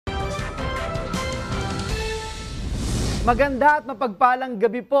Maganda at mapagpalang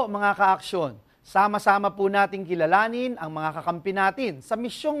gabi po mga ka-aksyon. Sama-sama po nating kilalanin ang mga kakampi natin sa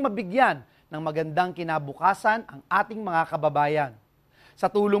misyong mabigyan ng magandang kinabukasan ang ating mga kababayan.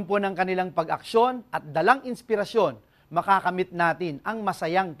 Sa tulong po ng kanilang pag-aksyon at dalang inspirasyon, makakamit natin ang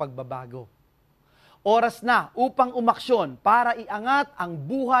masayang pagbabago. Oras na upang umaksyon para iangat ang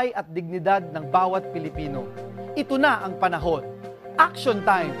buhay at dignidad ng bawat Pilipino. Ito na ang panahon. Action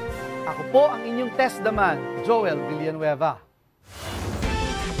time! Ako po ang inyong testdaman, Joel Villanueva.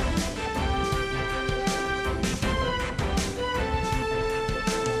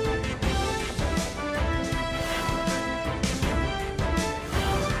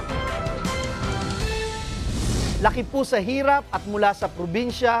 Laki po sa hirap at mula sa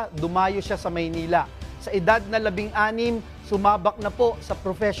probinsya, dumayo siya sa Maynila. Sa edad na labing-anim, sumabak na po sa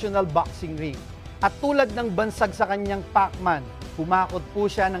professional boxing ring. At tulad ng bansag sa kanyang Pac-Man, humakot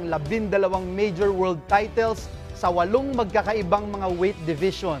po siya ng 12 major world titles sa 8 magkakaibang mga weight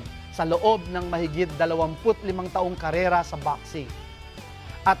division sa loob ng mahigit 25 taong karera sa boxing.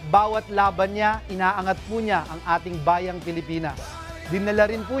 At bawat laban niya, inaangat po niya ang ating bayang Pilipinas. Dinala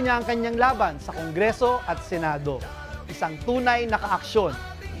rin po niya ang kanyang laban sa Kongreso at Senado. Isang tunay na ka-aksyon,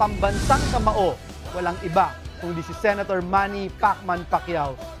 Pambansang Kamao, walang iba kundi si Senator Manny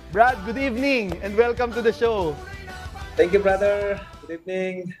Pacquiao. Brad, good evening and welcome to the show. Thank you, brother. Good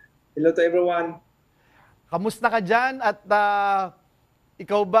evening. Hello to everyone. Kamusta ka dyan? At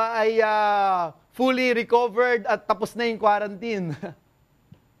ikaw ba ay fully recovered at tapos na yung quarantine?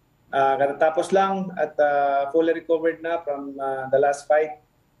 Katatapos lang at fully recovered na from the last fight.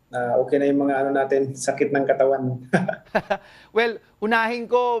 Okay na yung mga natin, sakit ng katawan. Well,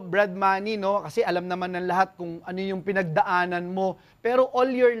 unahin ko, Brad Manny, no? Kasi alam naman ng lahat kung ano yung pinagdaanan mo. Pero all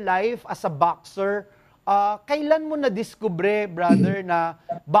your life as a boxer, kailan mo na-discover, brother, na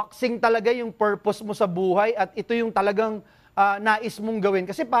boxing talaga yung purpose mo sa buhay at ito yung talagang nais mong gawin?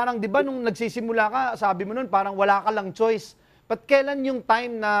 Kasi parang, di ba, nung nagsisimula ka, sabi mo nun, parang wala ka lang choice. But kailan yung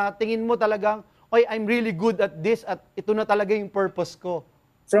time na tingin mo talagang, oy, I'm really good at this at ito na talaga yung purpose ko?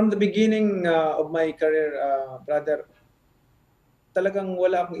 From the beginning of my career, brother, talagang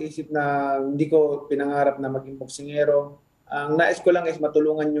wala akong isip na hindi ko pinangarap na maging boksingero. Ang nais ko lang is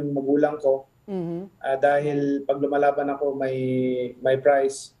matulungan yung magulang ko. Dahil pag lumalaban ako, may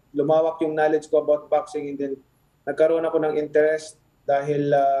prize. Lumawak yung knowledge ko about boxing and then nagkaroon ako ng interest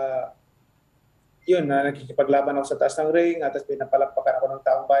dahil nakikipaglaban ako sa taas ng ring at pinapalakpakan ako ng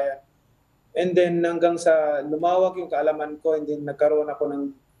taong bayan. And then hanggang sa lumawak yung kaalaman ko and then nagkaroon ako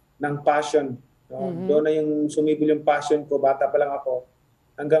ng passion. Doon na yung sumibol yung passion ko, bata pa lang ako,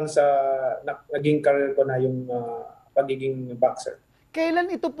 hanggang sa naging career ko na yung pagiging boxer. Kailan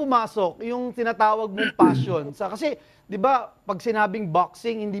ito pumasok, yung tinatawag mong passion? Kasi, di ba, pag sinabing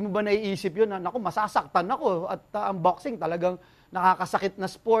boxing, hindi mo ba naiisip yun? Naku, masasaktan ako. At ang boxing talagang nakakasakit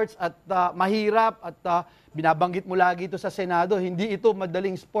na sports at mahirap at binabanggit mo lagi ito sa Senado. Hindi ito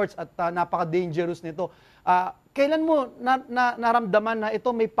madaling sports at napaka-dangerous nito. Kailan mo naramdaman na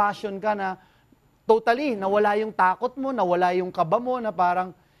ito may passion ka na totally nawala yung takot mo, nawala yung kaba mo na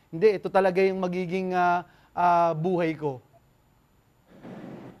parang hindi, ito talaga yung magiging buhay ko?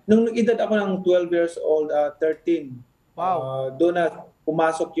 Nung edad ako ng 12 years old, 13, wow. Doon na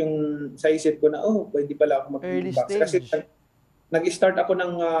pumasok yung sa isip ko na, pwede pala ako mag-box. Kasi nag-start ako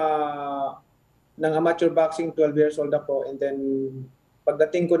ng amateur boxing, 12 years old ako. And then,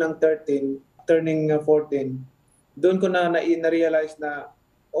 pagdating ko ng 13, turning 14, doon ko na-realize na,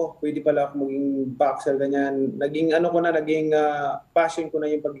 pwede pala ako maging boxer, ganyan. Naging passion ko na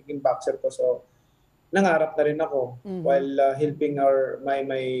yung pagiging boxer ko. So, nangarap na rin ako while helping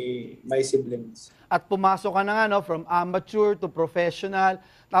my siblings. At pumasok ka na nga, no, from amateur to professional.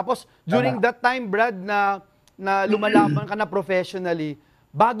 Tapos, during that time, Brad, na lumalaban ka na professionally,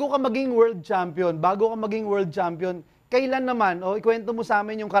 bago ka maging world champion, kailan naman, ikwento mo sa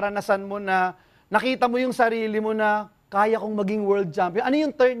amin yung karanasan mo na nakita mo yung sarili mo na kaya kong maging world champion. Ano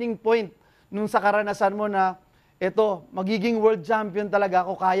yung turning point nung sa karanasan mo na eto, magiging world champion talaga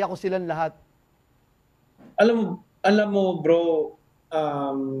ako, kaya ko silang lahat? Alam mo bro,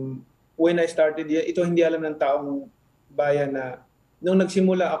 when I started, ito hindi alam ng taong bayan na nung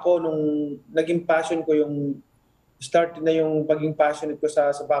nagsimula ako, nung naging passion ko yung start na yung pagiging passionate ko sa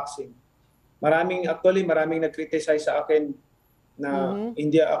boxing. Maraming nag-criticize sa akin na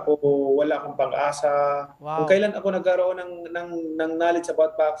wala akong pag-asa. Wow. Kung kailan ako nagkaroon ng knowledge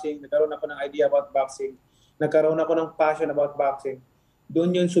about boxing, nagkaroon ako ng idea about boxing, nagkaroon ako ng passion about boxing,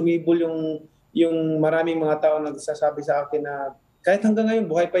 doon yun sumibol yung maraming mga tao nagsasabi sa akin na kahit hanggang ngayon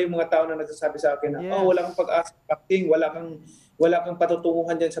buhay pa yung mga tao na nagsasabi sa akin na wala kang pag-asa sa boxing, wala kang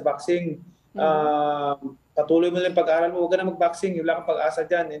patutunguhan diyan sa boxing. patuloy mo lang yung pag-aaral mo, huwag ka na mag-boxing, wala kang pag-asa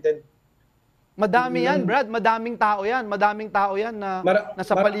dyan. And then, Madami yan, Brad. Madaming tao yan. Madaming tao yan na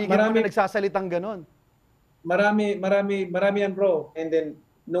nasa paligid mo na nagsasalitang ganon. Marami yan, bro. And then,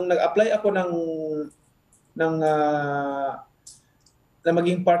 nung nag-apply ako na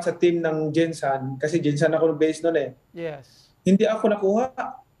maging part sa team ng Gensan, kasi Gensan ako base noon eh. Yes. Hindi ako nakuha.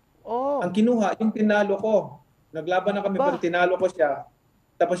 Oh. Ang kinuha, yung tinalo ko. Naglaban na kami pero tinalo ko siya.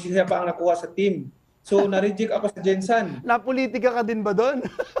 Tapos siya pa ang nakuha sa team. So, na-reject ako sa Gensan. Napolitika ka din ba doon?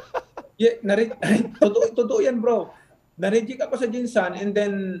 Yeah, totoo yan, bro. Na-reject ako sa Gensan and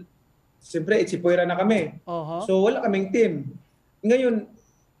then, siyempre, itsipuera na kami. So, wala kaming team. Ngayon,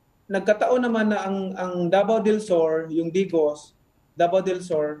 nagkataon naman na ang Davao del Sur, yung Digos, Davao del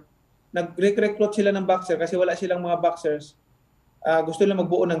Sur, nag-recruit sila ng boxer kasi wala silang mga boxers. Gusto lang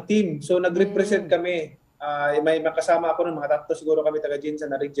magbuo ng team. So, nag-represent kami. May makasama ako ng mga tatlo siguro kami taga-Gensan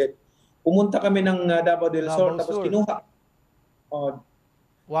na reject. Pumunta kami ng Davao del Sur, tapos kinuha. Wow.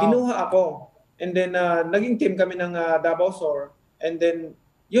 Kinuha ako. And then, naging team kami ng Davao Sur. And then,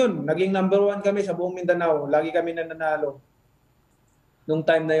 yun, naging number 1 kami sa buong Mindanao. Lagi kami nananalo. Nung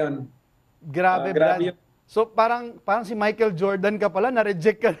time na yun. Grabe, Brad. So, parang si Michael Jordan ka pala,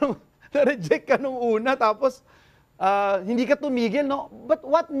 na-reject ka nung una, tapos hindi ka tumigil, no? But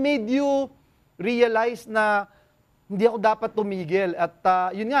what made you realize na hindi ako dapat tumigil? At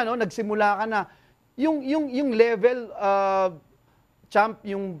yun nga, no, nagsimula ka na. Yung level,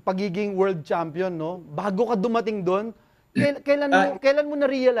 yung pagiging world champion, no? Bago ka dumating doon, kailan mo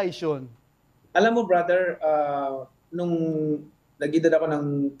na-realize yun? Alam mo, brother, nung nag-edad ako ng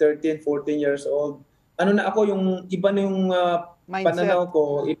 13, 14 years old, ano na ako, yung iba na yung pananaw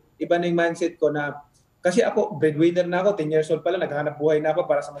ko, iba na yung mindset ko na, kasi ako, breadwinner na ako, 10 years old pala, naghahanap buhay na ako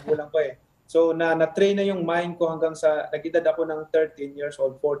para sa magulang ko eh. So, na-train na yung mind ko hanggang sa, nag-edad ako ng 13 years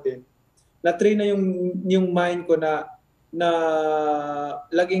old, 14. Na-train na yung mind ko na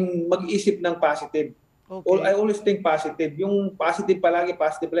laging mag-isip ng positive. Okay. I always think positive. Yung positive palagi,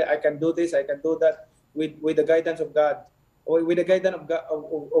 positive I can do this, I can do that with the guidance of God. Or with the guidance of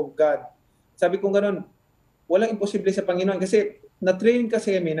God. Sabi ko gano'n, walang imposible sa Panginoon kasi na-train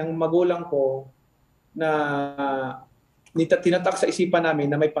kasi kami ng magulang ko na tinatak sa isipan namin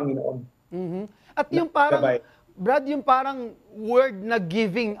na may Panginoon. Mm-hmm. At yung parang, Brad, yung parang word na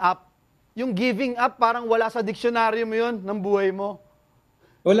giving up, yung giving up parang wala sa diksyonaryo mo yun ng buhay mo?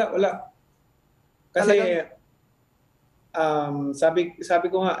 Wala. Kasi sabi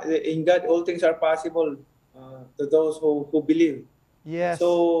ko nga, in God all things are possible to those who believe. Yes.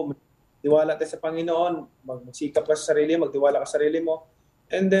 So, tiwala tayo sa Panginoon, magsikap ka sa sarili, magtiwala ka sa sarili mo,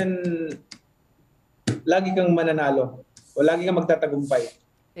 and then lagi kang mananalo o lagi kang magtatagumpay.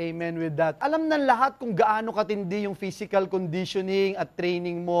 Amen with that. Alam ng lahat kung gaano katindi yung physical conditioning at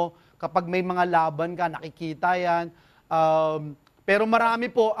training mo kapag may mga laban ka, nakikita yan. Pero marami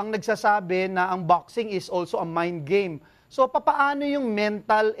po ang nagsasabi na ang boxing is also a mind game. So, papaano yung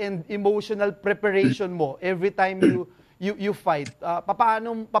mental and emotional preparation mo every time you fight?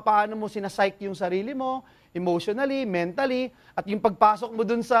 Papaano mo sinasike yung sarili mo, emotionally, mentally, at yung pagpasok mo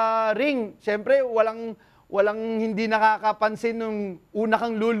dun sa ring, syempre, walang hindi nakakapansin nung una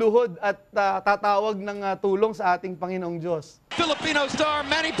kang luluhod at tatawag ng tulong sa ating Panginoong Diyos. Filipino star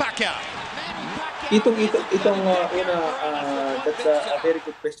Manny Pacquiao. Itong that's a very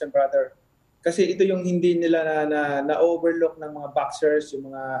good question, brother. Kasi ito yung hindi nila na overlook ng mga boxers, yung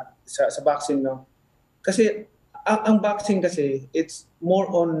mga sa boxing, no. Kasi ang boxing kasi it's more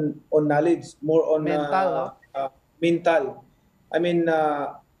on knowledge, more on mental. Mental. I mean,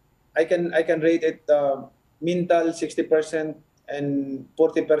 I can rate it mental 60% and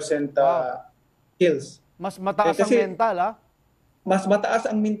 40% skills. Mas mataas ang mental, ha? Mas mataas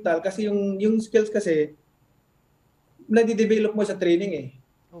ang mental kasi yung skills kasi nadidevelop mo sa training eh.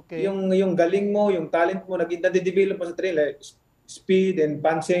 Okay. Yung galing mo, yung talent mo nadidevelop mo sa training, like speed and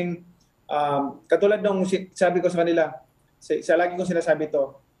punching. Katulad nung sabi ko sa kanila, sa lagi kong sinasabi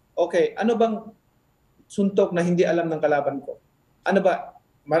to, okay, ano bang suntok na hindi alam ng kalaban ko? Ano ba?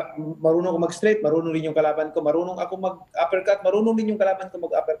 Marunong ako mag-straight, marunong din yung kalaban ko. Marunong ako mag-uppercut, marunong din yung kalaban ko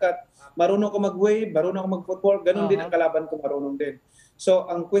mag-uppercut. Marunong ako mag-wave, marunong ako mag-footwork, ganun din ang kalaban ko, marunong din.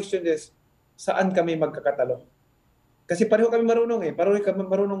 So, ang question is, saan kami magkakatalo? Kasi pareho kami marunong eh. Pareho kami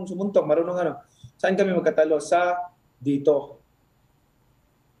marunong sumuntok, marunong ano. Saan kami magkatalo? Sa dito.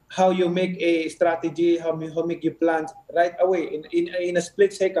 How you make a strategy, how make you plan right away in a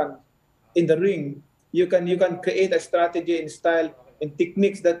split second in the ring. You can create a strategy and style and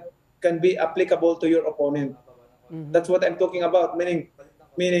techniques that can be applicable to your opponent. Mm-hmm. That's what I'm talking about. Meaning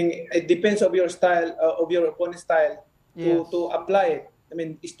it depends of your style, of your opponent's style, yes, to apply it. I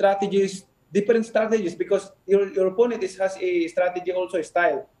mean, strategies different strategies because your opponent has a strategy also, a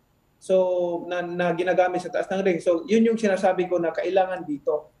style. So, na ginagamit sa taas ng ring. So, yun yung sinasabi ko na kailangan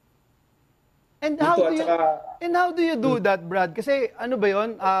dito. And Dito at saka... how do you do that, Brad? Kasi ano ba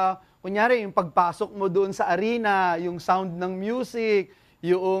yun? Kunyari, yung pagpasok mo doon sa arena, yung sound ng music,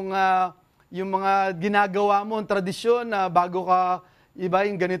 yung mga ginagawa mo, tradisyon na bago ka, iba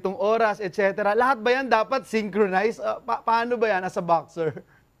yung ganitong oras, etc. Lahat ba yan dapat synchronize? Paano ba yan as a boxer?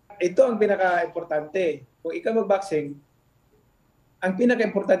 Ito ang pinaka-importante. Kung ikaw mag-boxing, ang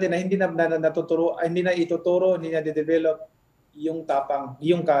pinaka-importante na hindi na natuturo, hindi na ituturo, hindi na de-develop yung tapang,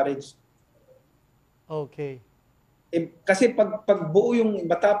 yung courage. Okay. Kasi pag buo yung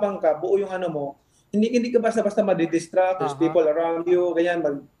matapang ka, buo yung ano mo, hindi ka basta-basta madidistract, there's people around you, ganyan,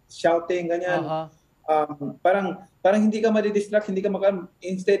 mag-shouting, ganyan. Parang hindi ka madidistract, hindi ka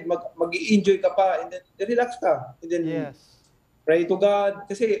instead mag-i-enjoy ka pa, and then relax ka. And then pray to God,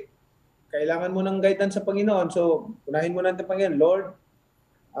 kasi kailangan mo ng guidance sa Panginoon. So, unahin mo natin Panginoon, Lord,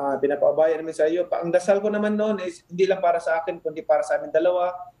 pinapaabayan namin sa iyo. Ang dasal ko naman noon is hindi lang para sa akin, kundi para sa amin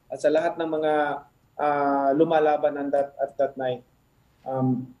dalawa at sa lahat ng mga lumalaban at that night.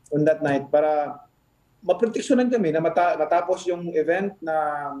 On that night, para maproteksyonan kami na matapos yung event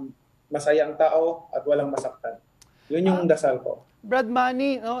na masaya ang tao at walang masaktan. Yun yung dasal ko. Brad,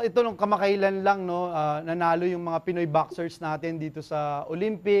 Manny, no, ito nung kamakailan lang, no, nanalo yung mga Pinoy boxers natin dito sa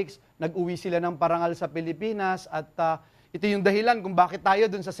Olympics, nag-uwi sila ng parangal sa Pilipinas at ito yung dahilan kung bakit tayo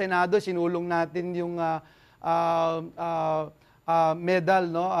dun sa Senado sinulong natin yung medal,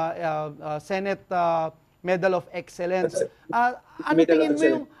 no, Senate Medal of Excellence.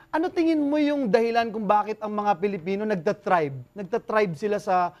 Ano tingin mo yung dahilan kung bakit ang mga Pilipino nagtatribe sila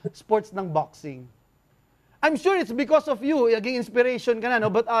sa sports ng boxing? I'm sure it's because of you, naging inspiration ka na, no?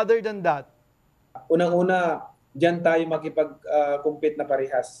 But other than that? Unang-una, diyan tayo makipag-compete na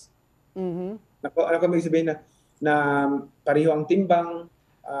parehas. Ano kami sabihin na pareho ang timbang.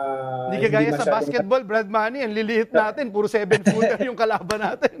 Hindi kagaya sa basketball, Brad, Manny, ang liliit natin, puro 7-footer yung kalaban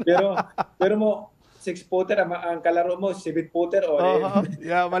natin. pero mo, 6-footer, ang kalaro mo, 7-footer.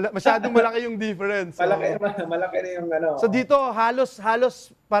 Yeah, masyadong malaki yung difference. Malaki na yung ano. So dito, halos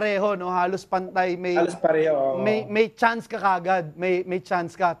pareho, no? Halos pantay. Halos pareho. May chance ka kagad. May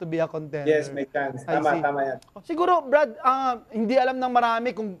chance ka to be a contender. Yes, may chance. Tama yan. Siguro, Brad, hindi alam ng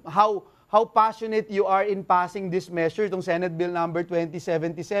marami kung how passionate you are in passing this measure, itong Senate Bill number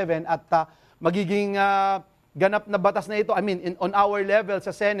 2077, at magiging ganap na batas na ito, I mean, on our level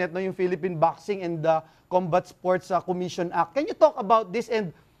sa Senate, no, yung Philippine Boxing and Combat Sports Commission Act. Can you talk about this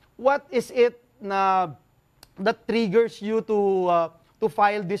and what is it that triggers you to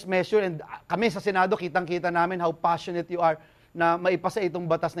file this measure? And kami sa Senado, kitang-kita namin how passionate you are na maipasa itong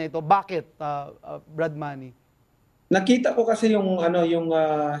batas na ito. Bakit, Brad, Manny? Nakita ko kasi yung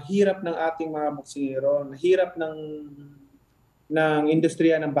hirap ng ating mga boksingero, hirap ng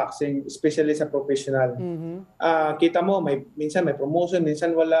industriya ng boxing, especially sa professional. Kita mo, minsan may promotion,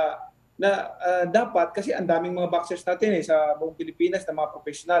 minsan wala. Dapat, kasi ang daming mga boxers natin sa buong Pilipinas na mga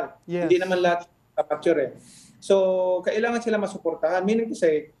professional. Hindi naman lahat amateur . So, kailangan sila masuportahan. Meaning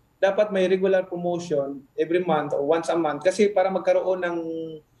kasi, dapat may regular promotion every month or once a month kasi para magkaroon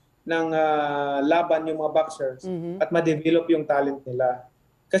ng laban yung mga boxers at ma-develop yung talent nila.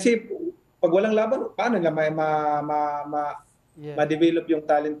 Kasi pag walang laban, paano nila ma-develop yung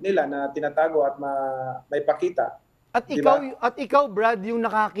talent nila na tinatago at maipakita. At ikaw, Brad, yung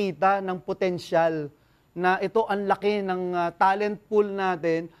nakakita ng potensyal na ito ang laki ng talent pool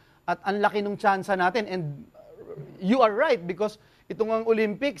natin at ang laki ng tsansa natin. And you are right because itong ang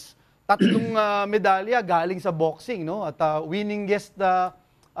Olympics, 3 medalya galing sa boxing, no? At winningest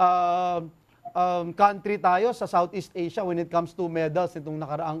country tayo sa Southeast Asia when it comes to medals nitong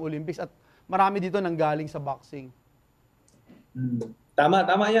nakaraang Olympics at marami dito nang galing sa boxing.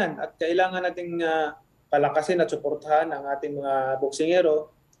 Tama yan. At kailangan nating palakasin at suportahan ang ating mga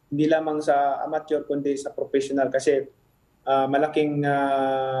boksingero, hindi lamang sa amateur kundi sa professional kasi malaking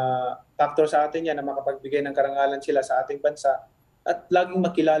factor sa atin yan na makapagbigay ng karangalan sila sa ating bansa at laging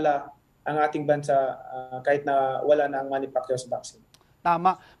makilala ang ating bansa kahit na wala na ang Manny Pacquiao sa boxing.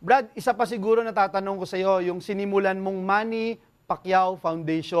 Tama. Brad, isa pa siguro natatanong ko sa iyo, yung sinimulan mong Manny Pacquiao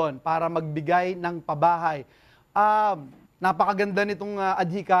Foundation para magbigay ng pabahay. Napakaganda nitong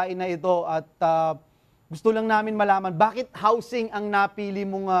adhikain na ito at gusto lang namin malaman, bakit housing ang napili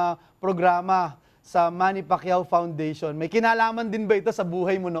mong programa sa Manny Pacquiao Foundation? May kinalaman din ba ito sa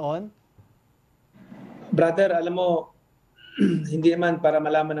buhay mo noon? Brother, alam mo, hindi naman para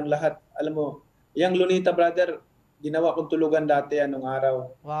malaman ng lahat. Alam mo, yung Lunita, brother, ginawa kong tulugan dati anong araw.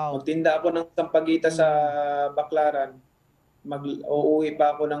 Wow. Magtinda ako ng sampagita sa Baclaran. uuwi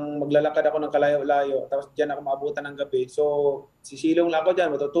pa ako maglalakad ako ng kalayo-layo, tapos diyan ako maabutan ng gabi. So, sisilong lang ako diyan,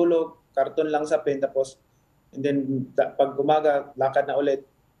 matutulog, karton lang sa pen, tapos and then pag umaga, lakad na ulit.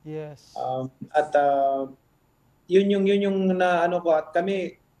 Yes. Yun yung na ano ko, at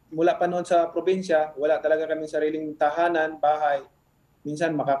kami mula pa noon sa probinsya, wala talaga kaming sariling tahanan, bahay.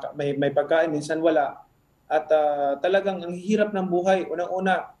 Minsan may pagkain, minsan wala. At talagang ang hirap ng buhay.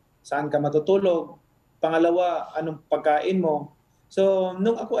 Unang-una, saan ka matutulog? Pangalawa, anong pagkain mo? So,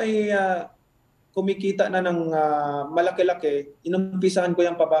 nung ako ay kumikita na ng malaki-laki, inumpisahan ko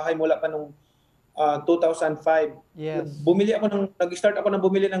yung pabahay mula pa nung 2005. Yes. Nag-start ako ng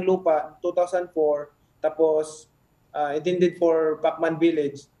bumili ng lupa 2004, tapos intended for Pac-Man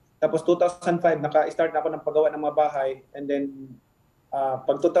Village. Tapos 2005 naka-start na ako ng paggawa ng mga bahay, and then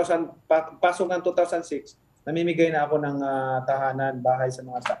pasok ng 2006, namimigay na ako ng tahanan, bahay sa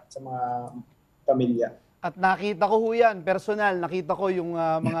mga pamilya. At nakita ko yan, personal, nakita ko yung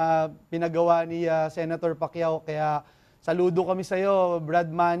mga pinagawa ni Senator Pacquiao, kaya saludo kami sa iyo,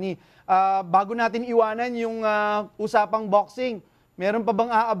 Brad Manny. Bago natin iwanan yung usapang boxing, meron pa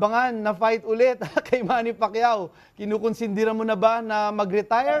bang aabangan na fight ulit kay Manny Pacquiao? Kinukonsindira mo na ba na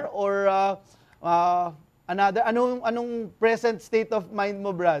mag-retire or another? Anong present state of mind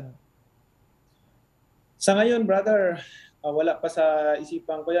mo, Brad? Sa ngayon, brother, wala pa sa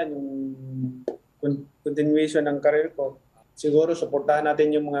isipan ko yan, yung continuation ng career ko. Siguro, suportahan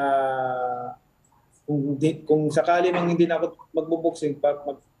natin yung mga, kung sakali mang hindi na ako magbuboxing,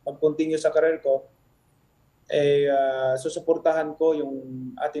 mag-continue sa career ko, susuportahan ko yung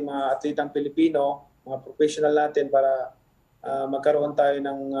ating mga atletang Pilipino, mga professional natin, para magkaroon tayo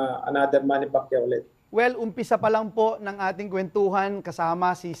ng another Manny Pacquiao ulit. Well, umpisa pa lang po ng ating kwentuhan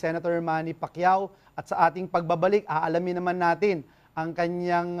kasama si Senator Manny Pacquiao, at sa ating pagbabalik, aalamin naman natin ang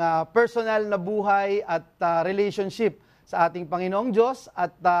kanyang personal na buhay at relationship sa ating Panginoong Diyos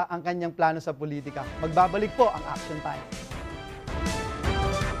at ang kanyang plano sa politika. Magbabalik po ang Action Time.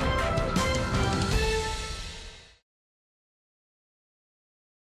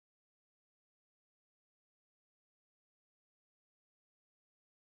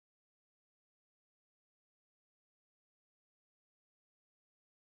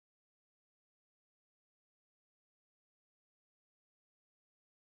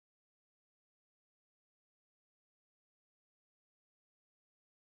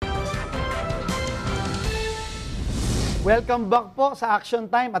 Welcome back po sa Action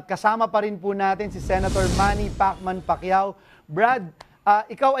Time, at kasama pa rin po natin si Senator Manny Pac-Man Pacquiao. Brad,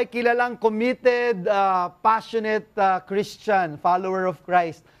 ikaw ay kilalang committed, passionate Christian, follower of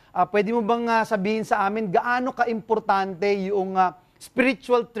Christ. Pwede mo bang sabihin sa amin gaano ka-importante yung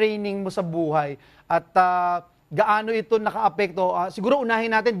spiritual training mo sa buhay, at gaano ito naka-apekto? Siguro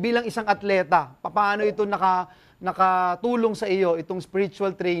unahin natin bilang isang atleta, paano ito nakatulong sa iyo, itong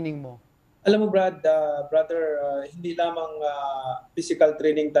spiritual training mo? Alam mo, brother, hindi lamang physical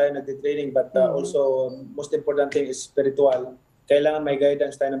training tayo nagtitraining, but also most important thing is spiritual. Kailangan may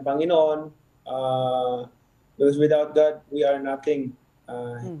guidance tayo ng Panginoon. Because without God, we are nothing.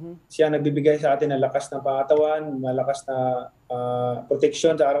 Siya nagbibigay sa atin ng lakas ng pangatawan, malakas na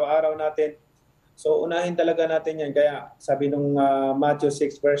protection sa araw-araw natin. So unahin talaga natin yan. Kaya sabi nung Matthew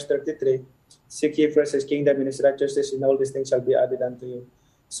 6 verse 33, "Seek ye first His kingdom and His righteousness, and all these things shall be added unto you."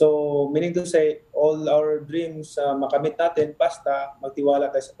 So, meaning to say, all our dreams makamit natin, basta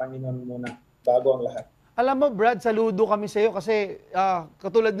magtiwala tayo sa Panginoon muna bago ang lahat. Alam mo, Brad, saludo kami sa iyo kasi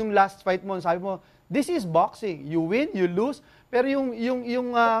katulad nung last fight mo, sabi mo, this is boxing. You win, you lose. Pero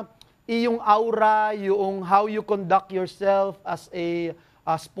yung aura, yung how you conduct yourself as a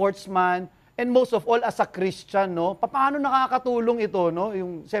sportsman, and most of all as a Christian, no? Paano nakakatulong ito, no?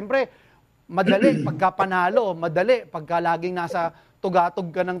 Yung siyempre madali pagka panalo, madali pagka laging nasa tugatog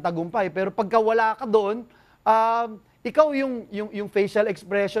ka ng tagumpay. Pero pagka wala ka doon, ikaw yung facial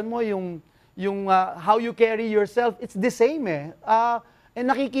expression mo, yung how you carry yourself, it's the same eh. And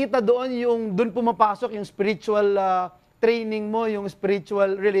nakikita doon pumapasok yung spiritual training mo, yung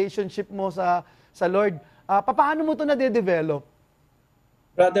spiritual relationship mo sa Lord. Paano mo to na-develop?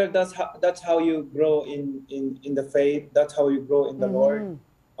 Brother, that's how you grow in the faith. That's how you grow in the Lord.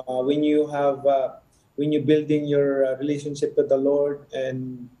 When you building your relationship with the Lord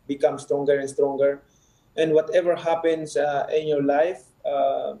and become stronger and stronger, and whatever happens in your life,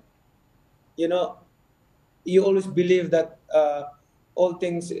 you always believe that all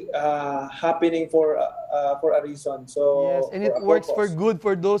things happening for a reason. So yes, and it works for good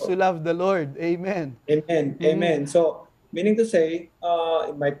for those who love the Lord. Amen. Amen. Amen. So meaning to say,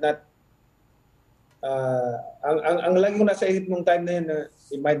 it might not. Ang lagi ko nasa isip nung time na yun,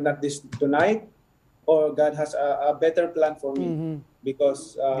 it might not this tonight. or God has a better plan for me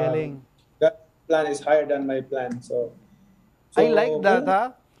because Galing. God's plan is higher than my plan. So I like that, kung- ha?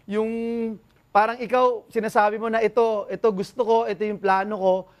 Yung parang ikaw, sinasabi mo na ito gusto ko, ito yung plano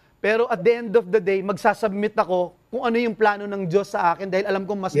ko, pero at the end of the day, magsasubmit ako kung ano yung plano ng Diyos sa akin dahil alam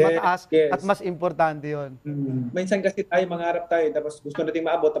kong mas Yes, mataas yes. at mas importante yon. Minsan kasi tayo, mangarap tayo, tapos gusto natin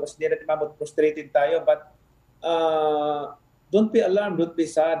maabot, tapos hindi natin maabot, frustrated tayo. But don't be alarmed, don't be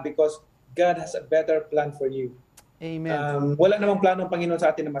sad because God has a better plan for you. Amen. Wala namang plano ng Panginoon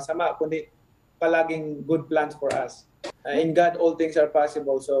sa atin na masama, kundi palaging good plans for us. In God, all things are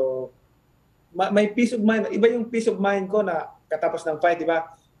possible. So, may peace of mind. Iba yung peace of mind ko na katapos ng fight, di ba?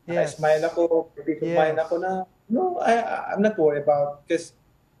 Yes. Smile ako, peace of mind ako na, no, I'm not worried about because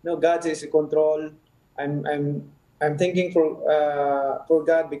God is in control. I'm thinking for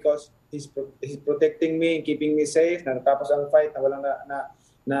God because He's protecting me, keeping me safe. Natapos ang fight, na walang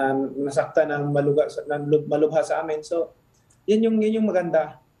na nasakta ng malubha sa amin. So, yun yung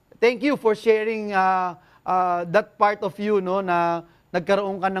maganda. Thank you for sharing that part of you, no, na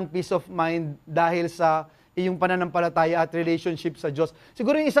nagkaroon ka ng peace of mind dahil sa iyong pananampalataya at relationship sa Diyos.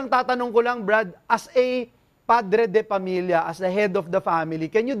 Siguro yung isang tatanong ko lang, Brad, as a padre de pamilya, as the head of the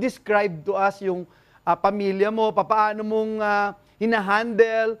family, can you describe to us yung pamilya mo, paano mong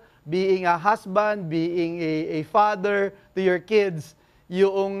hinahandle being a husband, being a father to your kids,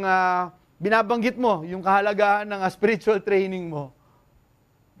 yung binabanggit mo, yung kahalagahan ng spiritual training mo?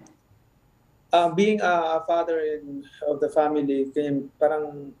 Being a father of the family,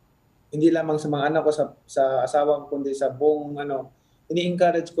 parang hindi lamang sa mga anak ko, sa asawa ko, kundi sa buong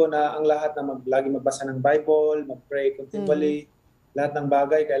ini-encourage ko na ang lahat na lagi magbasa ng Bible, mag-pray continually, lahat ng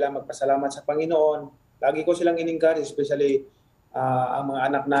bagay, kailangan magpasalamat sa Panginoon. Lagi ko silang in-encourage, especially ang mga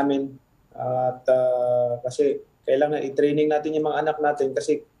anak namin. At kasi kailangan i-training natin yung mga anak natin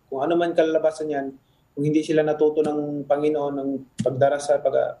kasi kung ano man kalalabasan yan, kung hindi sila natuto ng Panginoon ng pagdarasal,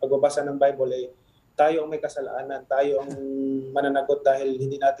 pagbabasa ng Bible, tayo ang may kasalanan, tayo ang mananagot dahil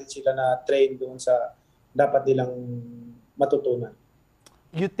hindi natin sila na-train doon sa dapat nilang matutunan.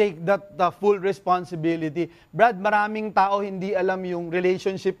 You take that full responsibility. Brad, maraming tao hindi alam yung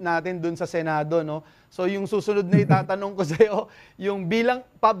relationship natin dun sa Senado, no? So yung susunod na itatanong ko sa iyo, yung bilang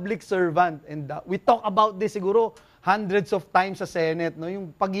public servant, and we talk about this siguro hundreds of times sa Senate, no?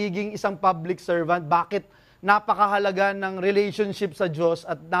 Yung pagiging isang public servant, bakit napakahalaga ng relationship sa Diyos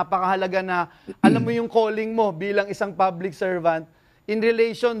at napakahalaga na alam mo yung calling mo bilang isang public servant in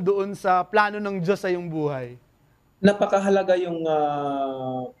relation doon sa plano ng Diyos sa iyong buhay. Napakahalaga yung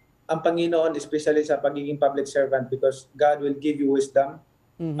ang Panginoon, especially sa pagiging public servant because God will give you wisdom.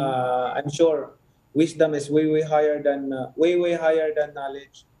 I'm sure wisdom is way higher than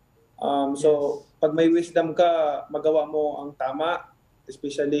knowledge. So pag may wisdom ka, magawa mo ang tama,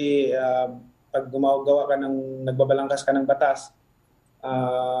 especially pag gumagawa ka nagbabalangkas ka ng batas,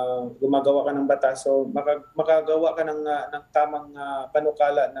 gumagawa ka ng batas, so makagawa ka ng tamang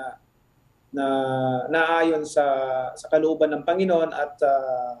panukala na naayon sa kalooban ng Panginoon at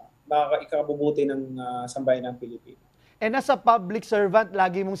makakaikabubuti ng sambayan ng Pilipinas. And as a public servant,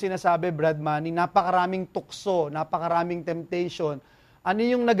 lagi mong sinasabi, Brad Manny, napakaraming tukso, napakaraming temptation. Ano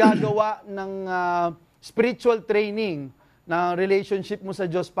yung nagagawa ng spiritual training na relationship mo sa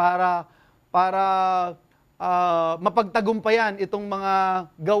Diyos para mapagtagumpayan itong mga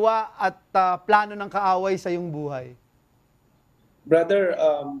gawa at plano ng kaaway sa iyong buhay? Brother,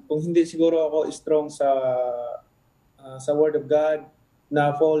 kung hindi siguro ako strong sa Word of God,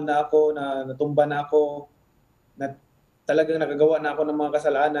 na-fall na ako, natumba na ako, na talagang nakagawa na ako ng mga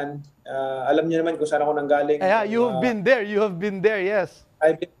kasalanan. Alam niyo naman kung saan ako nanggaling. Yeah, you have been there, yes.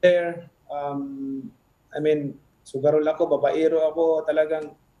 I've been there. Sugarol ako, babaero ako,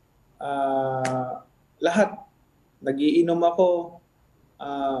 talagang lahat. Nagiinom ako.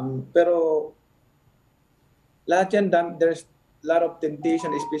 Pero lahat yan, there's lot of temptation,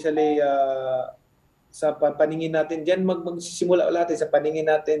 especially sa paningin natin. Diyan magsisimula lahat sa paningin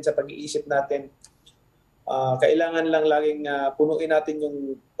natin, sa pag-iisip natin. Kailangan lang laging punuin natin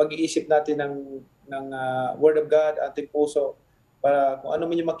yung pag-iisip natin ng Word of God, ating puso, para kung ano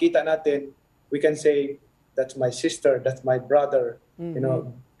man yung makita natin, we can say, that's my sister, that's my brother. You know,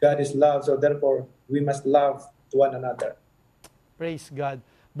 God is love, so therefore, we must love to one another. Praise God.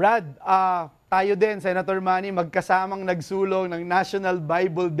 Brad, tayo din, Senator Manny, magkasamang nagsulong ng National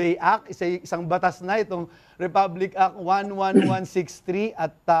Bible Day Act, isang batas na itong Republic Act 11163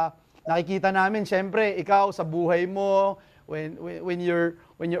 at nakikita namin, syempre, ikaw sa buhay mo, when you're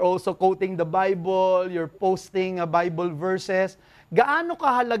also quoting the Bible, you're posting Bible verses, gaano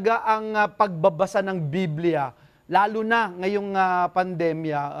kahalaga ang pagbabasa ng Biblia, lalo na ngayong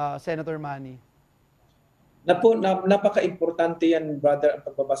pandemya, Senator Manny? Napaka-importante yan, brother, ang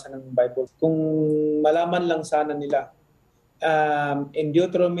pagbabasa ng Bible. Kung malaman lang sana nila. In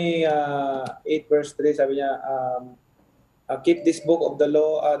Deuteronomy 8 verse 3, sabi niya, keep this book of the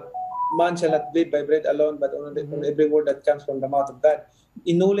law, man shall not live by bread alone, but on every word that comes from the mouth of God.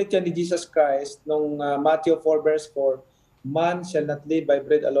 Inulit yan ni Jesus Christ nung Matthew 4 verse 4, man shall not live by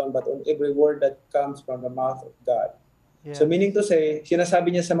bread alone, but on every word that comes from the mouth of God. Yeah. So meaning to say,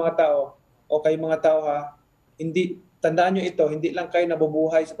 sinasabi niya sa mga tao, o kayo mga tao ha, tandaan nyo ito, hindi lang kayo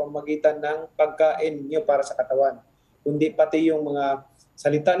nabubuhay sa pamamagitan ng pagkain niyo para sa katawan, kundi pati yung mga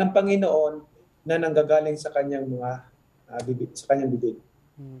salita ng Panginoon na nanggagaling sa kanyang mga bibig, sa kanyang bibig.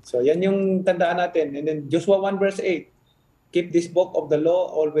 So yan yung tandaan natin. And then Joshua 1 verse 8, keep this book of the law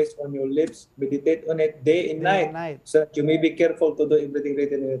always on your lips, meditate on it day and night, so that you may be careful to do everything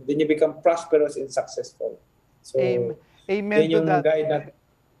written in it. Then you become prosperous and successful. So, Amen to that. Guide natin.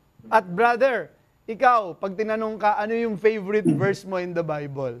 At brother, ikaw, pag tinanong ka, ano yung favorite verse mo in the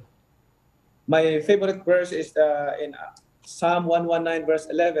Bible? My favorite verse is in Psalm 119 verse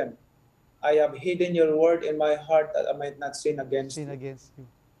 11. I have hidden your word in my heart that I might not sin against you.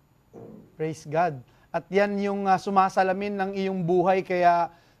 Praise God. At yan yung sumasalamin ng iyong buhay, kaya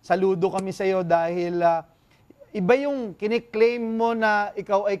saludo kami sa iyo dahil iba yung kiniklaim mo na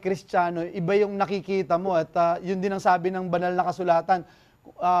ikaw ay Kristiyano, iba yung nakikita mo at yun din ang sabi ng banal na kasulatan,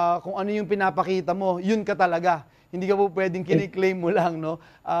 kung ano yung pinapakita mo, yun ka talaga. Hindi ka po pwedeng kiniklaim mo lang, no?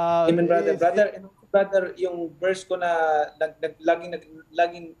 Amen, brother. Brother, yung verse ko na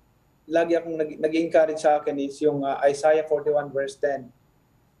lagi akong nag-encourage sa akin is yung Isaiah 41 verse 10.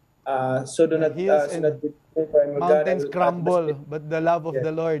 So do not be mountains crumble, but the love of the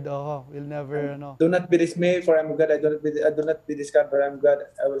Lord, will never, do not be dismayed, for I am God. I do not be discouraged, for I am God.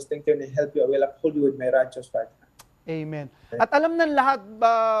 I will strengthen you and help you. I will uphold you with my righteous right hand. Amen. At alam ng lahat,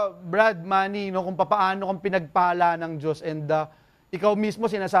 Brad, Manny, kung paano kang pinagpala ng Diyos, and ikaw mismo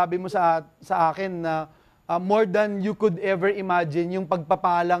sinasabi mo sa akin na more than you could ever imagine yung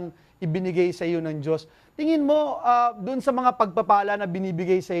pagpapalang ibinigay sa iyo ng Diyos. Tingin mo, doon sa mga pagpapala na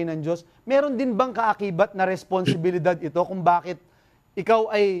binibigay sa iyo ng Diyos, meron din bang kaakibat na responsibilidad ito kung bakit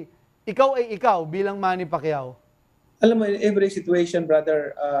ikaw ay ikaw bilang Manny Pacquiao? Alam mo, in every situation,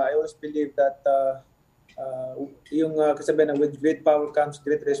 brother, I always believe that yung kasabi na with great power comes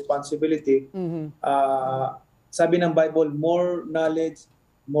great responsibility. Sabi ng Bible, more knowledge,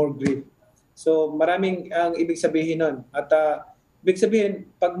 more grief. So maraming ang ibig sabihin nun. At ibig sabihin,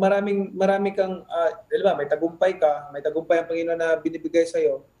 pag marami kang, may tagumpay ang Panginoon na binibigay sa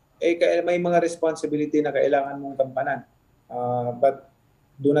iyo, may mga responsibility na kailangan mong gampanan. But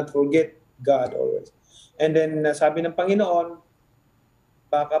do not forget God always. And then sabi ng Panginoon,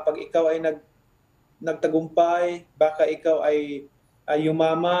 baka pag ikaw ay nagtagumpay, baka ikaw ay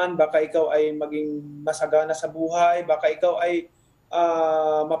yumaman, baka ikaw ay maging masagana sa buhay, baka ikaw ay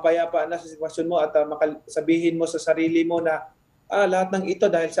mapayapa na sa sitwasyon mo at sabihin mo sa sarili mo na lahat ng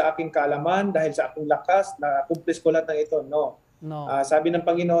ito dahil sa aking kaalaman, dahil sa aking lakas, na-accomplish ko lahat ng ito. No. Sabi ng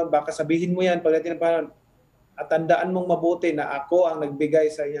Panginoon, baka sabihin mo yan pagdating ng Panginoon, at tandaan mong mabuti na ako ang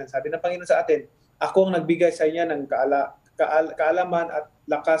nagbigay sa inyo. Sabi ng Panginoon sa atin, ako ang nagbigay sa inyo ng kaalaman at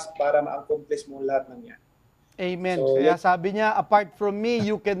lakas para ma-accomplish mo lahat ng yan. Amen. So, kaya sabi niya, apart from me,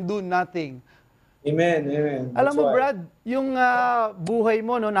 you can do nothing. Amen. Alam mo, Brad, yung buhay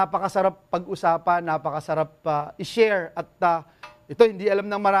mo, napakasarap pag-usapan, napakasarap i-share. At ito, hindi alam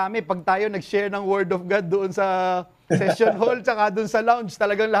ng marami. Pag tayo nag-share ng Word of God doon sa session hall, tsaka doon sa lounge,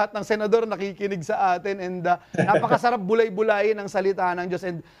 talagang lahat ng senador nakikinig sa atin. And napakasarap bulay-bulayin ang salita ng Diyos.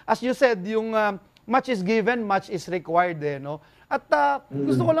 And as you said, yung much is given, much is required. No? At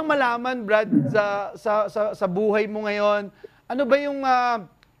gusto ko lang malaman, Brad, sa buhay mo ngayon, ano ba yung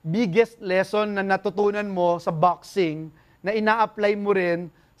biggest lesson na natutunan mo sa boxing na ina-apply mo rin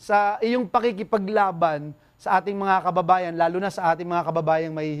sa iyong pakikipaglaban sa ating mga kababayan, lalo na sa ating mga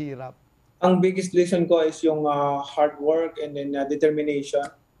kababayang mahihirap? Ang biggest lesson ko is yung hard work and then determination.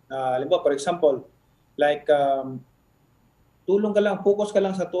 For example, like tulong ka lang, focus ka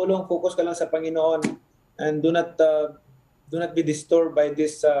lang sa tulong, focus ka lang sa Panginoon, and do not be disturbed by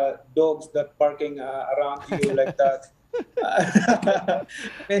these dogs that parking around you like that.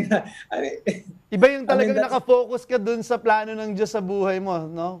 Iba yung talagang nakafocus ka dun sa plano ng Diyos sa buhay mo,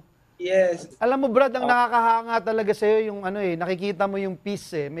 no? Yes. Alam mo, Brad, ang nakakahanga talaga sa'yo yung nakikita mo yung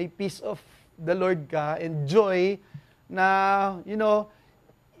peace May peace of the Lord ka and joy na,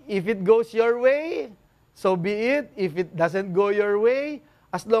 if it goes your way, so be it. If it doesn't go your way,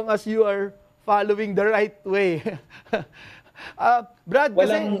 as long as you are following the right way. Brad,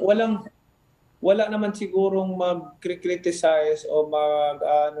 wala naman sigurong mag-criticize o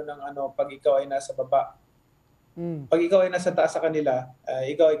pag ikaw ay nasa baba. Pag ikaw ay nasa taas sa kanila,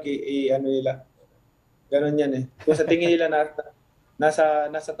 ikaw ay ano nila. Ganon yan eh. Kung sa tingin nila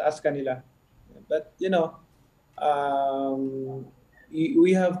nasa taas kanila. But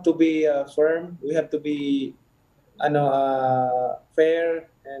we have to be firm. We have to be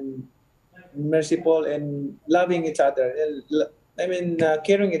fair and merciful and loving each other.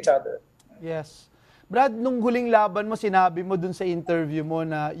 Caring each other. Yes. Brad, nung huling laban mo, sinabi mo dun sa interview mo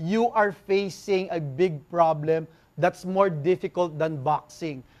na you are facing a big problem that's more difficult than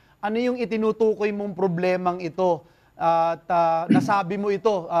boxing. Ano yung itinutukoy mong problemang ito? At nasabi mo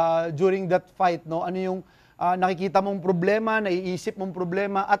ito during that fight, no? Ano yung nakikita mong problema, naiisip mong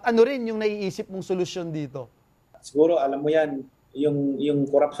problema, at ano rin yung naiisip mong solusyon dito? Siguro, alam mo yan, yung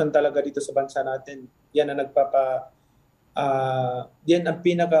corruption talaga dito sa bansa natin, yan ang yan ang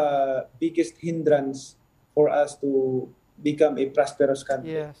pinaka biggest hindrance for us to become a prosperous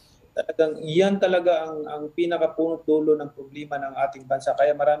country. Yes. Yan talaga ang pinaka punot dulo ng problema ng ating bansa.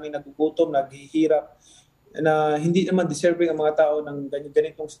 Kaya maraming nagugutom, naghihirap, na hindi naman deserving ang mga tao ng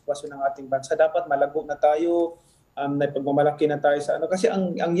ganitong sitwasyon ng ating bansa. Dapat malago na tayo, pagmamalaki na tayo sa kasi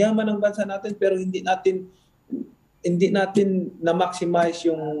ang yaman ng bansa natin, pero hindi natin na-maximize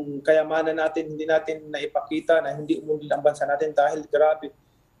yung kayamanan natin, hindi natin naipakita na hindi umundil ang bansa natin dahil grabe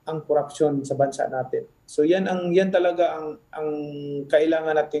ang korupsyon sa bansa natin. So yan talaga ang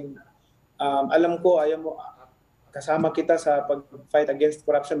kailangan nating alam ko ayaw mo kasama kita sa pag-fight against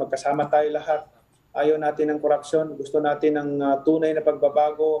corruption, magkasama tayo lahat. Ayaw natin ng korupsyon, gusto natin ng tunay na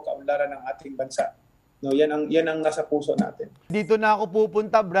pagbabago, kaunlaran ng ating bansa. No, yan ang nasa puso natin. Dito na ako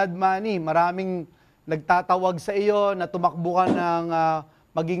pupunta, Brad Manny. Maraming nagtatawag sa iyo na tumakbo ka ng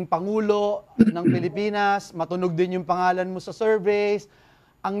maging Pangulo ng Pilipinas, matunog din yung pangalan mo sa surveys.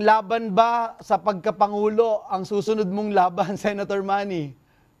 Ang laban ba sa pagkapangulo ang susunod mong laban, Senator Manny?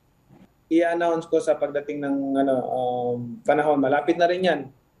 I-announce ko sa pagdating ng panahon. Malapit na rin yan.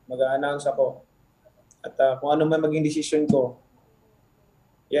 Mag-a-announce ako. At kung ano man maging desisyon ko,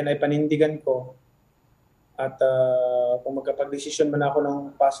 yan ay panindigan ko. At kung magkapag-desisyon man ako ng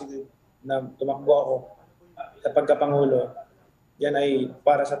positive na tumakbo ako sa pagkapangulo, yan ay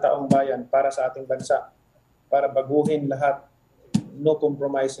para sa taong bayan, para sa ating bansa, para baguhin lahat. No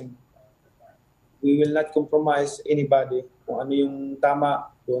compromising. We will not compromise anybody. Kung ano yung tama,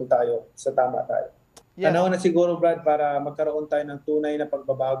 doon tayo. Sa tama tayo. Yeah. Panahon na siguro, Brad, para magkaroon tayo ng tunay na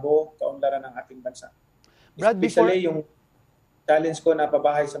pagbabago, kaunlaran ng ating bansa. Brad, especially yung challenge ko na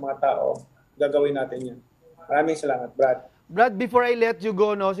pabahay sa mga tao, gagawin natin yan. Maraming salamat, Brad. Brad, before I let you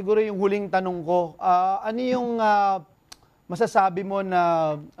go, no, siguro yung huling tanong ko, ano yung masasabi mo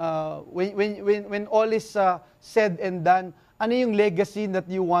na when all is said and done, ano yung legacy that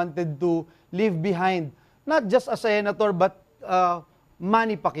you wanted to leave behind? Not just a senator, but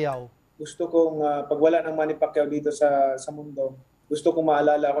Manny Pacquiao. Gusto kong, pag wala ng Manny Pacquiao dito sa mundo, gusto kong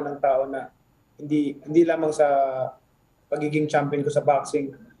maalala ako ng tao na hindi lamang sa pagiging champion ko sa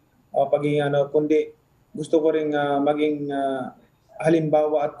boxing, o pagiging kundi gusto ko ring maging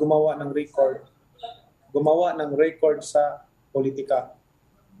halimbawa at gumawa ng record. Gumawa ng record sa politika.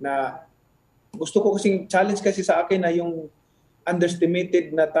 Na gusto ko kasing challenge kasi sa akin na yung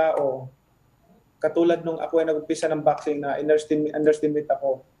underestimated na tao, katulad nung ako ay nag-umpisa ng boxing na underestimate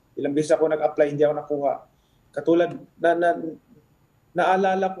ako. Ilang beses ako nag-apply, hindi ako nakuha. Katulad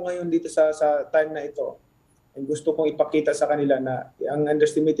naalala ko ngayon dito sa time na ito. And gusto kong ipakita sa kanila na ang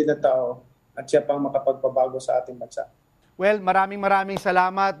underestimated na tao at siya pang makapagpabago sa ating bansa. Well, maraming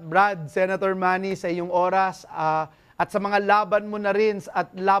salamat, Brad, Senator Manny, sa iyong oras at sa mga laban mo na rin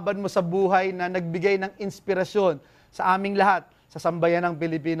at laban mo sa buhay na nagbigay ng inspirasyon sa aming lahat sa sambayan ng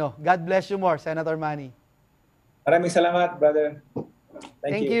Pilipino. God bless you more, Senator Manny. Maraming salamat, brother.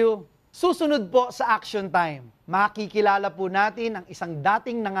 Thank you. Susunod po sa Action Time, makikilala po natin ang isang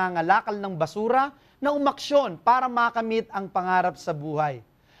dating nangangalakal ng basura na umaksyon para makamit ang pangarap sa buhay.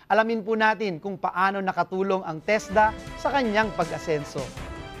 Alamin po natin kung paano nakatulong ang TESDA sa kanyang pag-asenso.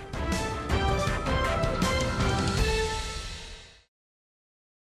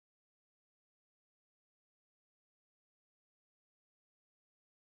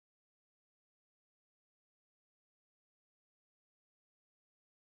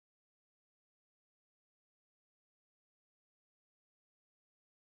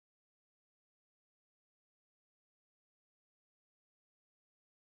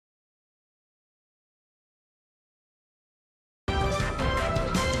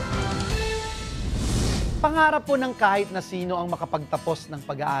 Pangarap po ng kahit na sino ang makapagtapos ng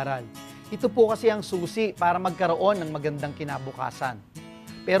pag-aaral. Ito po kasi ang susi para magkaroon ng magandang kinabukasan.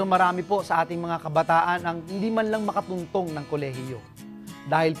 Pero marami po sa ating mga kabataan ang hindi man lang makatuntong ng kolehiyo.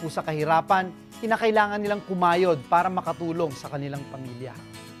 Dahil po sa kahirapan, kinakailangan nilang kumayod para makatulong sa kanilang pamilya.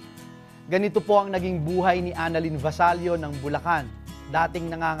 Ganito po ang naging buhay ni Annalyn Vasallo ng Bulacan, dating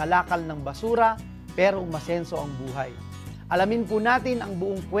nangangalakal ng basura pero umasenso ang buhay. Alamin po natin ang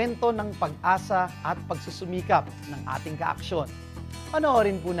buong kwento ng pag-asa at pagsusumikap ng ating ka-aksyon.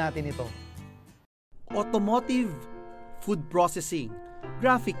 Panoorin po natin ito. Automotive, food processing,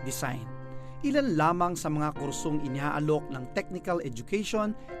 graphic design. Ilan lamang sa mga kursong iniaalok ng Technical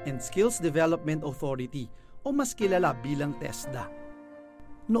Education and Skills Development Authority o mas kilala bilang TESDA.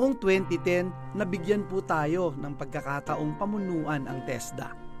 Noong 2010, nabigyan po tayo ng pagkakataong pamunuan ang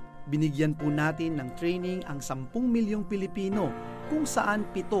TESDA. Binigyan po natin ng training ang 10 milyong Pilipino kung saan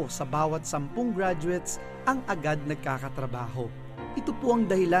 7 sa bawat 10 graduates ang agad nagkakatrabaho. Ito po ang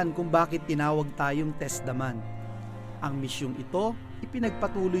dahilan kung bakit tinawag tayong TESDAman. Ang misyong ito,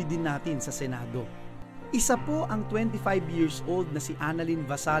 ipinagpatuloy din natin sa Senado. Isa po ang 25 years old na si Annalyn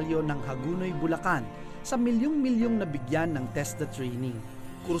Vasallo ng Hagunoy, Bulacan sa milyong-milyong nabigyan ng TESDA training.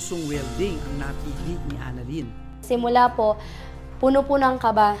 Kursong welding ang napili ni Annalyn. Simula po, puno po ng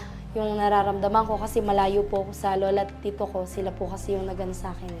kaba yung nararamdaman ko kasi malayo po ako sa lola at tito ko. Sila po kasi yung nagano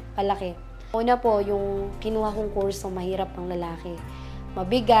sa akin, palaki. Una po, yung kinuha kong kurso, mahirap ang lalaki.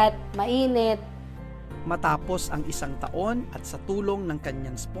 Mabigat, mainit. Matapos ang 1 taon at sa tulong ng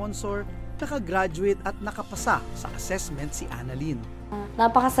kanyang sponsor, nakagraduate at nakapasa sa assessment si Annalyn.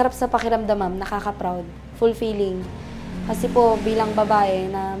 Napakasarap sa pakiramdam, ma'am, nakaka-proud, fulfilling. Kasi po bilang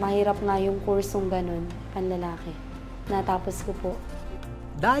babae na mahirap nga yung kursong ganun, panlalaki. Natapos ko po.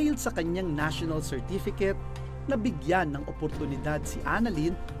 Dahil sa kanyang national certificate, nabigyan ng oportunidad si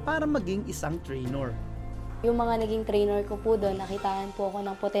Annalyn para maging isang trainer. Yung mga naging trainer ko po doon, nakitaan po ako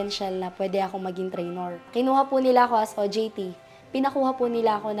ng potential na pwede akong maging trainer. Kinuha po nila ako as OJT. Pinakuha po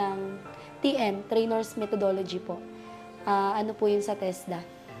nila ako ng TM, Trainer's Methodology po. Ano po yun sa TESDA?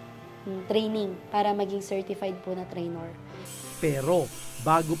 Training para maging certified po na trainer. Pero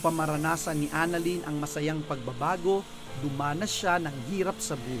bago pa maranasan ni Annalyn ang masayang pagbabago, dumanas siya ng hirap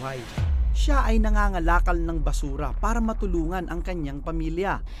sa buhay. Siya ay nangangalakal ng basura para matulungan ang kanyang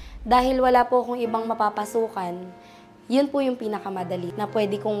pamilya. Dahil wala po akong ibang mapapasukan, yun po yung pinakamadali na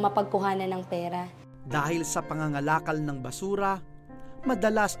pwede kong mapagkuhanan ng pera. Dahil sa pangangalakal ng basura,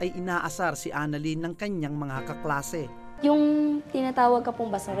 madalas ay inaasar si Annalyn ng kanyang mga kaklase. Yung tinatawag ka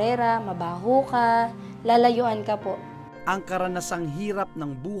pong basurera, mabaho ka, lalayuan ka po. Ang karanasang hirap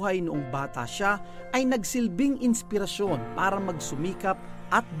ng buhay noong bata siya ay nagsilbing inspirasyon para magsumikap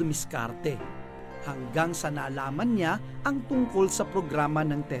at dumiskarte. Hanggang sa naalaman niya ang tungkol sa programa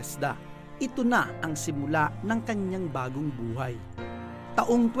ng TESDA. Ito na ang simula ng kanyang bagong buhay.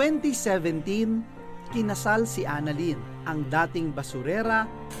 Taong 2017, kinasal si Annalyn, ang dating basurera,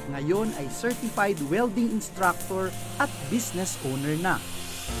 ngayon ay certified welding instructor at business owner na.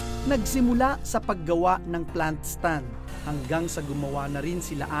 Nagsimula sa paggawa ng plant stand hanggang sa gumawa na rin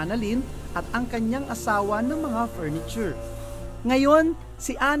sila Annalyn at ang kanyang asawa ng mga furniture. Ngayon,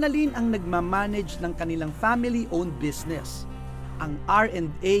 si Annalyn ang nagmamanage ng kanilang family-owned business, ang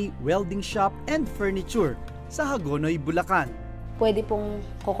R&A Welding Shop and Furniture sa Hagonoy, Bulacan. Pwede pong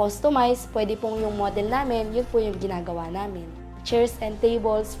kustomize, pwede pong yung model namin, yun po yung ginagawa namin. Chairs and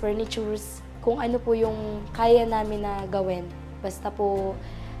tables, furnitures, kung ano po yung kaya namin na gawin. Basta po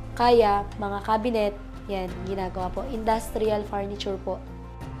kaya, mga cabinet, yan, ginagawa po. Industrial furniture po.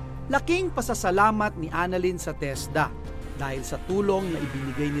 Laking pasasalamat ni Annalyn sa TESDA dahil sa tulong na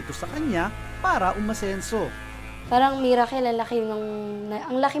ibinigay nito sa kanya para umasenso. Parang miracle,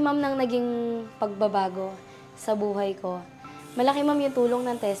 ang laki ma'am ng naging pagbabago sa buhay ko. Malaki ma'am yung tulong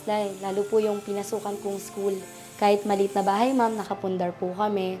ng TESDA lalo po yung pinasukan kong school. Kahit maliit na bahay ma'am, nakapundar po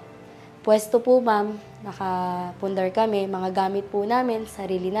kami. Pwesto po ma'am, nakapundar kami. Mga gamit po namin,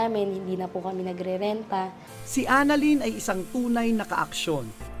 sarili namin, hindi na po kami nagre-renta. Si Annalyn ay isang tunay na ka-aksyon.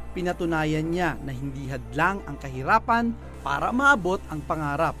 Pinatunayan niya na hindi hadlang ang kahirapan para maabot ang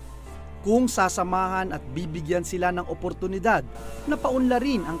pangarap. Kung sasamahan at bibigyan sila ng oportunidad na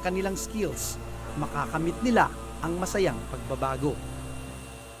paunlarin ang kanilang skills, makakamit nila ang masayang pagbabago.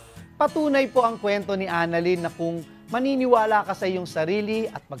 Patunay po ang kwento ni Annalyn na kung maniniwala ka sa iyong sarili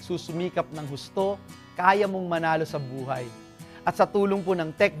at magsusumikap ng husto, kaya mong manalo sa buhay. At sa tulong po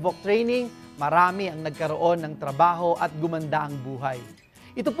ng TechVoc training, marami ang nagkaroon ng trabaho at gumanda ang buhay.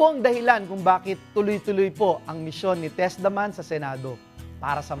 Ito po ang dahilan kung bakit tuloy-tuloy po ang misyon ni TESDAman sa Senado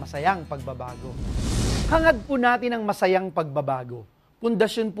para sa masayang pagbabago. Hangad po natin ang masayang pagbabago.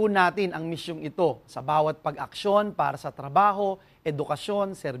 Pundasyon po natin ang misyong ito sa bawat pag-aksyon para sa trabaho,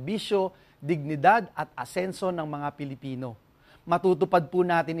 edukasyon, serbisyo, dignidad at asenso ng mga Pilipino. Matutupad po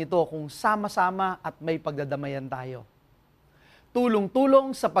natin ito kung sama-sama at may pagdadamayan tayo.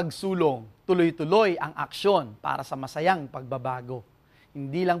 Tulong-tulong sa pagsulong, tuloy-tuloy ang aksyon para sa masayang pagbabago.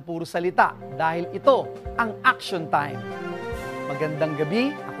 Hindi lang puro salita dahil ito ang Action Time. Magandang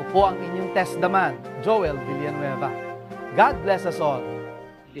gabi, ako po ang inyong testdaman, Joel Villanueva. God bless us all.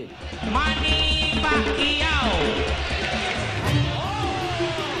 Manny Pacquiao.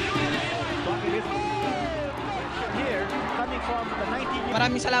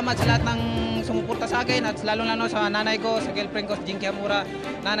 Maraming salamat sa lahat ng sumuporta sa akin at lalong-lalo sa nanay ko, sa girlfriend ko, si Jinky Amura,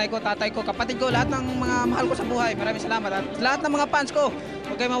 nanay ko, tatay ko, kapatid ko, lahat ng mga mahal ko sa buhay. Maraming salamat at lahat ng mga fans ko,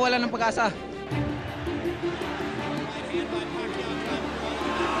 huwag kayo mawalan ng pag-asa.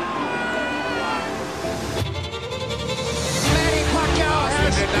 Manny Pacquiao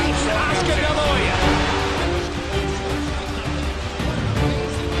has AksyonTime.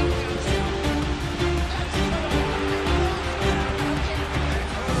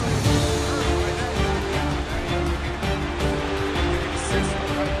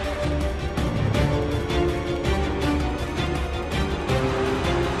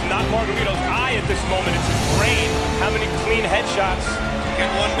 Not Margarito's eye at this moment, it's his brain. How many clean headshots can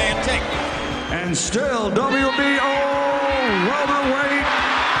one man take? And still WBO welterweight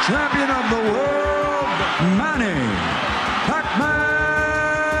champion of the world, Manny Pac-Man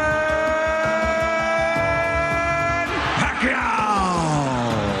Pacquiao.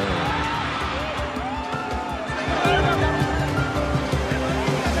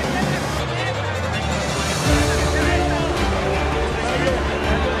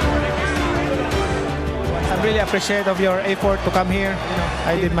 I'm really appreciative of your effort to come here.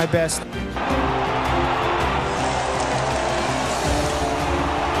 I did my best.